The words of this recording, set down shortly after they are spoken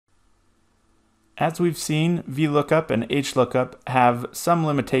As we've seen, VLOOKUP and HLOOKUP have some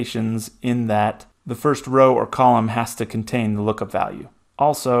limitations in that the first row or column has to contain the lookup value.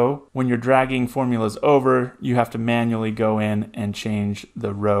 Also, when you're dragging formulas over, you have to manually go in and change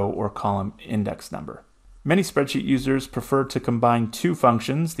the row or column index number. Many spreadsheet users prefer to combine two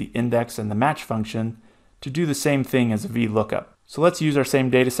functions, the index and the match function, to do the same thing as a VLOOKUP. So let's use our same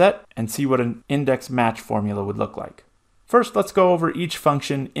data set and see what an index match formula would look like. First, let's go over each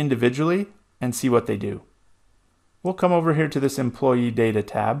function individually and see what they do. We'll come over here to this employee data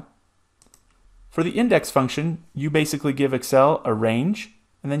tab. For the index function, you basically give Excel a range,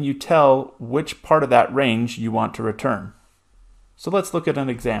 and then you tell which part of that range you want to return. So let's look at an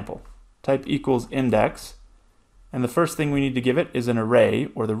example. Type equals index, and the first thing we need to give it is an array,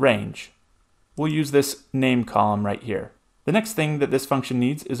 or the range. We'll use this name column right here. The next thing that this function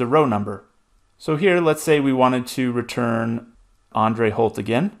needs is a row number. So here, let's say we wanted to return Andre Holt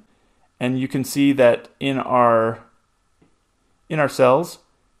again, and you can see that in our cells,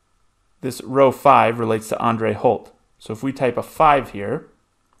 this row 5 relates to Andre Holt. So if we type a 5 here,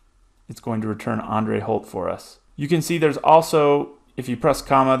 it's going to return Andre Holt for us. You can see there's also, if you press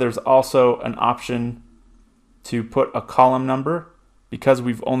comma, there's also an option to put a column number. Because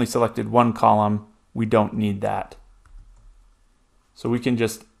we've only selected one column, we don't need that. So we can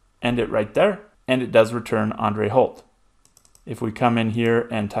just end it right there, and it does return Andre Holt. If we come in here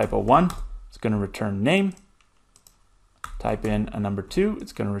and type a 1, it's going to return name. Type in a number 2,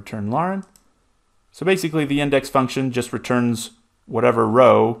 it's going to return Lauren. So basically the index function just returns whatever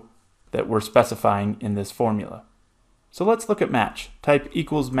row that we're specifying in this formula. So let's look at match. Type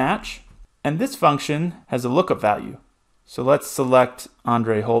equals match, and this function has a lookup value. So let's select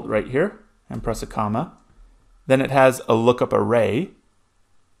Andre Holt right here and press a comma. Then it has a lookup array,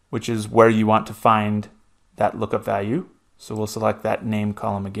 which is where you want to find that lookup value. So we'll select that name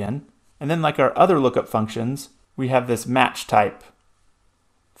column again. And then like our other lookup functions, we have this match type.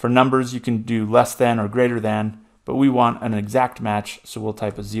 For numbers, you can do less than or greater than, but we want an exact match, so we'll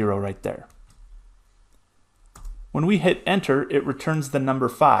type a 0 right there. When we hit enter, it returns the number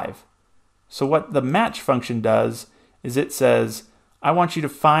 5. So what the match function does is it says, I want you to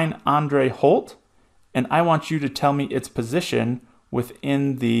find Andre Holt, and I want you to tell me its position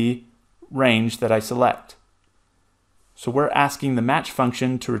within the range that I select. So we're asking the match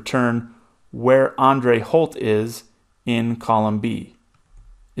function to return where Andre Holt is in column B.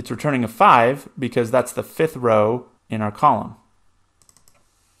 It's returning a 5 because that's the 5th row in our column.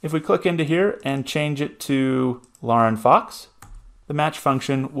 If we click into here and change it to Lauren Fox, the match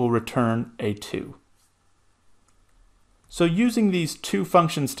function will return a 2. So using these two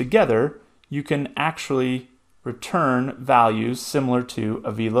functions together, you can actually return values similar to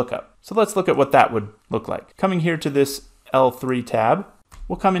a VLOOKUP. So let's look at what that would look like. Coming here to this L3 tab,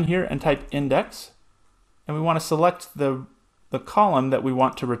 we'll come in here and type index, and we want to select the column that we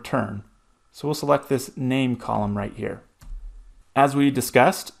want to return. So we'll select this name column right here. As we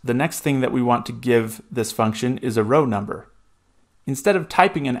discussed, the next thing that we want to give this function is a row number. Instead of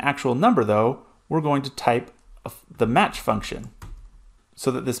typing an actual number though, we're going to type the match function,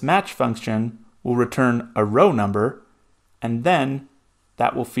 so that this match function will return a row number, and then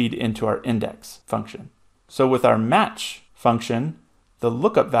that will feed into our index function. So with our match function, the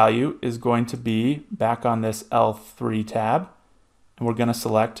lookup value is going to be back on this L3 tab, and we're going to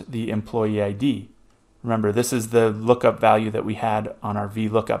select the employee ID. Remember, this is the lookup value that we had on our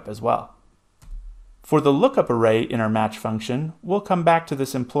VLOOKUP as well. For the lookup array in our match function, we'll come back to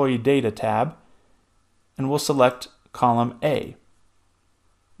this employee data tab, and we'll select column A.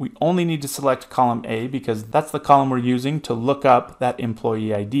 We only need to select column A because that's the column we're using to look up that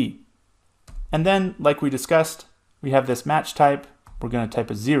employee ID. And then, like we discussed, we have this match type. We're going to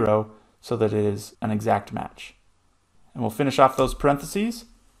type a 0 so that it is an exact match. And we'll finish off those parentheses.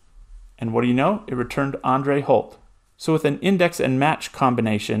 And what do you know? It returned Andre Holt. So with an index and match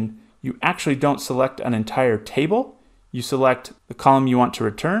combination, you actually don't select an entire table. You select the column you want to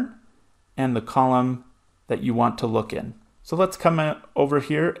return and the column that you want to look in. So let's come over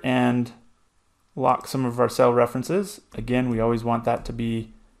here and lock some of our cell references. Again, we always want that to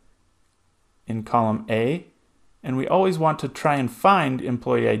be in column A, and we always want to try and find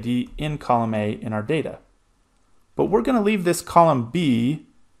employee ID in column A in our data. But we're going to leave this column B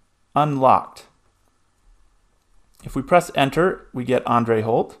unlocked. If we press enter, we get Andre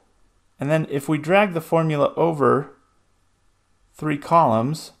Holt, and then if we drag the formula over 3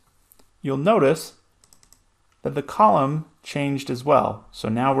 columns, you'll notice that the column changed as well. So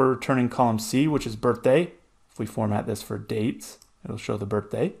now we're returning column C, which is birthday. If we format this for dates, it'll show the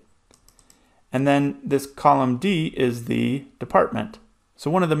birthday. And then this column D is the department. So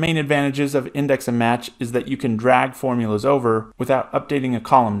one of the main advantages of index and match is that you can drag formulas over without updating a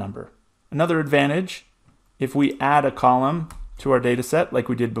column number. Another advantage, if we add a column to our data set like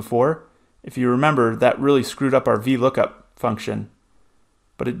we did before, if you remember, that really screwed up our VLOOKUP function.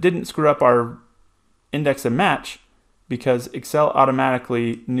 But it didn't screw up our index and match because Excel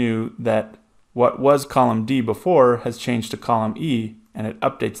automatically knew that what was column D before has changed to column E, and it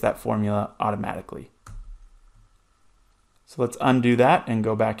updates that formula automatically. So let's undo that and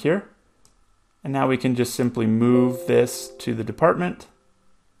go back here. And now we can just simply move this to the department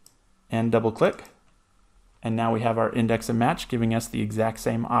and double click. And now we have our index and match giving us the exact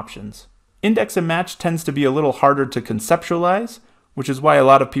same options. Index and match tends to be a little harder to conceptualize, which is why a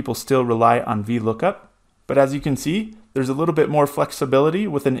lot of people still rely on VLOOKUP. But as you can see, there's a little bit more flexibility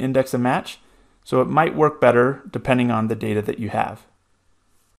with an index and match, so it might work better depending on the data that you have.